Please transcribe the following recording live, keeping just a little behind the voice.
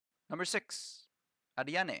Number 6,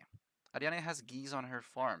 Ariane. Ariane has geese on her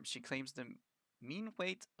farm. She claims the mean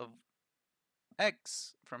weight of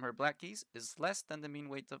eggs from her black geese is less than the mean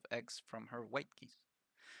weight of eggs from her white geese.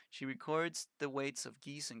 She records the weights of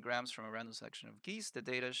geese in grams from a random selection of geese. The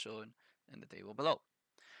data is shown in the table below.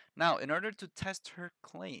 Now, in order to test her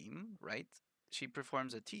claim, right, she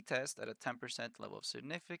performs a t-test at a 10% level of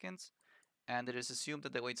significance, and it is assumed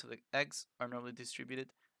that the weights of the eggs are normally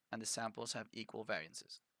distributed and the samples have equal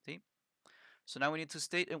variances. See? So now we need to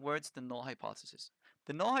state in words the null hypothesis.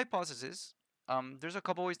 The null hypothesis, there's a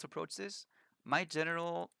couple ways to approach this. My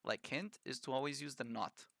general hint is to always use the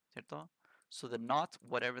not, ¿cierto? So the not,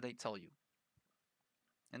 whatever they tell you.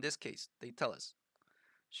 In this case, they tell us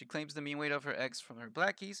she claims the mean weight of her eggs from her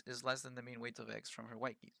black geese is less than the mean weight of eggs from her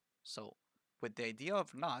white geese. So with the idea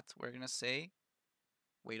of not, we're gonna say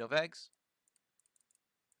weight of eggs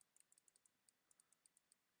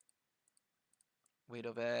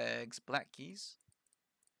black geese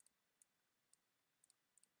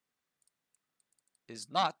is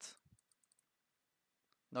not.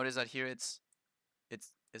 Notice that here it's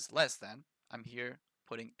less than. I'm here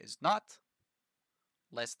putting is not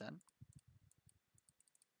less than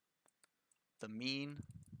the mean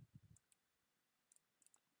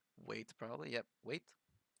weight, probably, yep, weight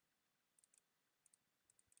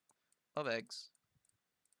of eggs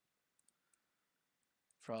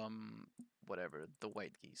from whatever, the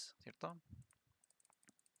white geese, ¿cierto?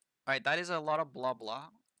 Alright, that is a lot of blah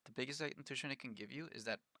blah. The biggest intuition it can give you is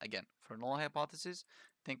that, again, for null hypothesis,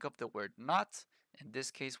 think of the word not. In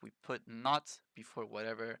this case, we put not before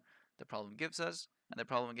whatever the problem gives us, and the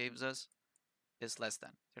problem gives us is less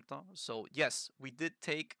than, ¿cierto? So yes, we did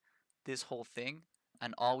take this whole thing,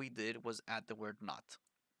 and all we did was add the word not.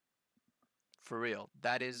 For real,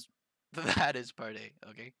 that is that is part A,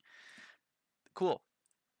 okay? Cool.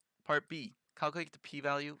 Part B, calculate the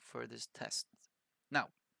p-value for this test. Now,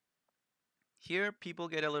 here people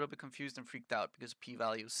get a little bit confused and freaked out because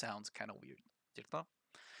p-value sounds kind of weird, ¿cierto?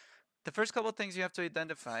 The first couple of things you have to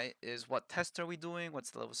identify is what test are we doing, what's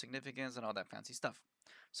the level of significance, and all that fancy stuff.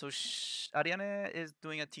 So Ariane is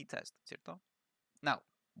doing a t-test, ¿cierto? Now,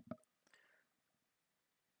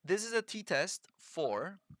 this is a t-test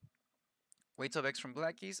for weights of eggs from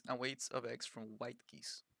black geese and weights of eggs from white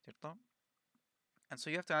geese, ¿cierto? And so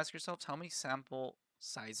you have to ask yourselves, how many sample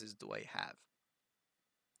sizes do I have?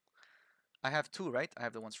 I have two, right? I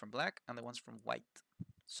have the ones from black and the ones from white.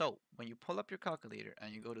 So when you pull up your calculator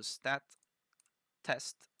and you go to stat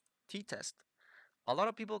test, t-test, a lot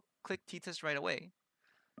of people click t-test right away,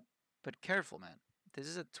 but careful, man. This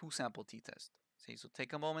is a two sample t-test. See, so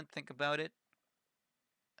take a moment, think about it,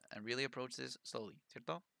 and really approach this slowly,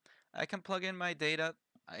 ¿cierto? I can plug in my data.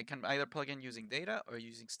 I can either plug in using data or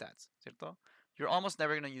using stats, ¿cierto? You're almost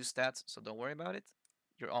never going to use stats, so don't worry about it.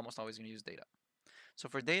 You're almost always going to use data. So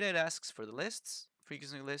for data, it asks for the lists,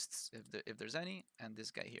 frequency lists, if there's any, and this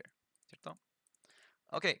guy here, ¿cierto?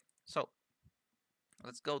 Okay, so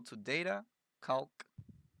let's go to data,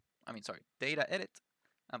 data edit,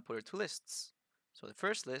 and put it to lists. So the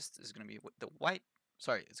first list is going to be it's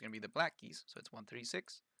going to be the black keys, so it's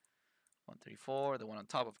 136, 134, the one on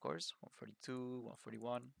top, of course, 142,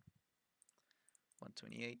 141,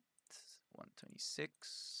 128,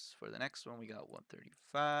 126. For the next one, we got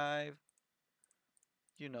 135.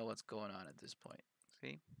 You know what's going on at this point.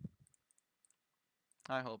 See?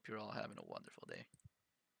 I hope you're all having a wonderful day.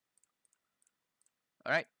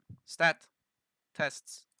 All right, stat,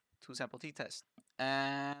 tests, two sample t-test.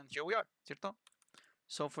 And here we are, ¿cierto?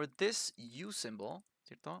 So for this U symbol,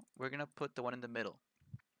 ¿cierto? We're going to put the one in the middle.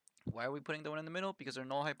 Why are we putting the one in the middle? Because our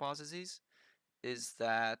null hypothesis is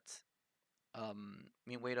that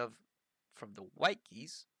mean weight of from the white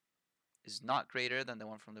keys is not greater than the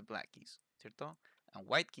one from the black keys, ¿cierto? And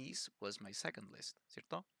white keys was my second list,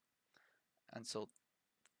 ¿cierto? And so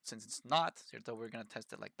since it's not, ¿cierto? We're going to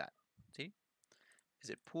test it like that. See? Is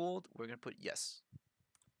it pooled? We're going to put yes.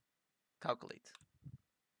 Calculate.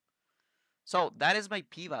 So that is my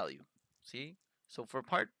p-value. See? So for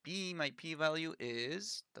part B, my p-value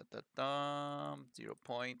is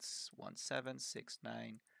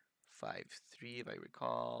 0.176953, if I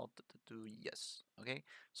recall. Yes. Okay.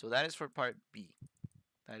 So that is for part B.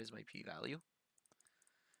 That is my p-value.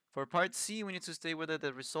 For part C, we need to state whether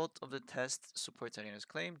the result of the test supports Ariana's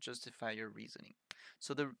claim. Justify your reasoning.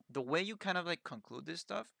 So the way you kind of conclude this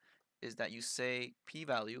stuff is that you say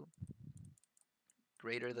p-value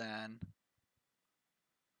greater than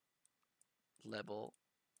level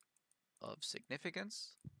of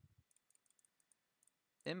significance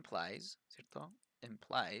implies, ¿cierto?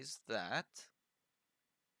 Implies that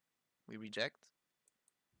we reject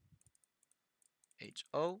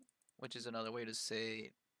HO which is another way to say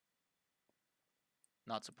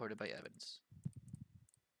not supported by evidence.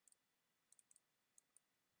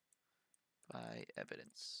 By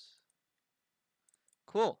evidence.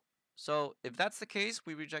 Cool. So if that's the case,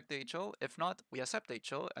 we reject the HO. If not, we accept the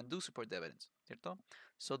HO and do support the evidence. ¿Cierto?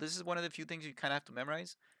 So this is one of the few things you kind of have to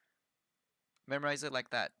memorize. Memorize it like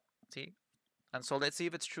that. See? And so let's see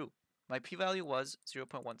if it's true. My p-value was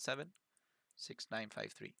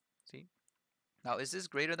 0.176953. See? Now, is this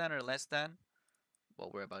greater than or less than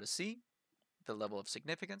what we're about to see? The level of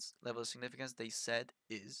significance. Level of significance, they said,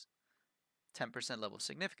 is 10% level of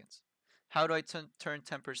significance. How do I turn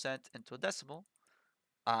 10% into a decimal?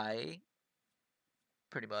 I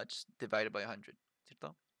pretty much divide it by 100.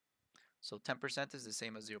 ¿Cierto? So 10% is the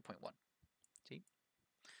same as 0.1. See?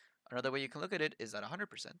 Another way you can look at it is that 100%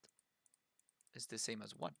 is the same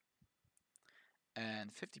as 1.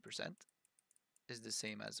 And 50% is the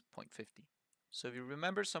same as 0.50. So if you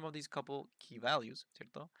remember some of these couple key values,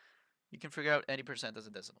 ¿cierto? You can figure out any percent as a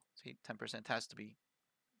decimal. See, 10% has to be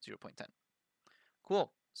 0.10.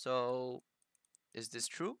 Cool. So is this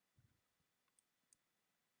true?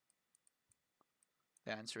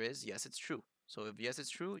 The answer is yes, it's true. So if yes, it's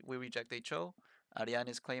true, we reject HO.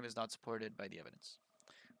 Ariane's claim is not supported by the evidence.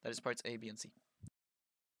 That is parts A, B, and C.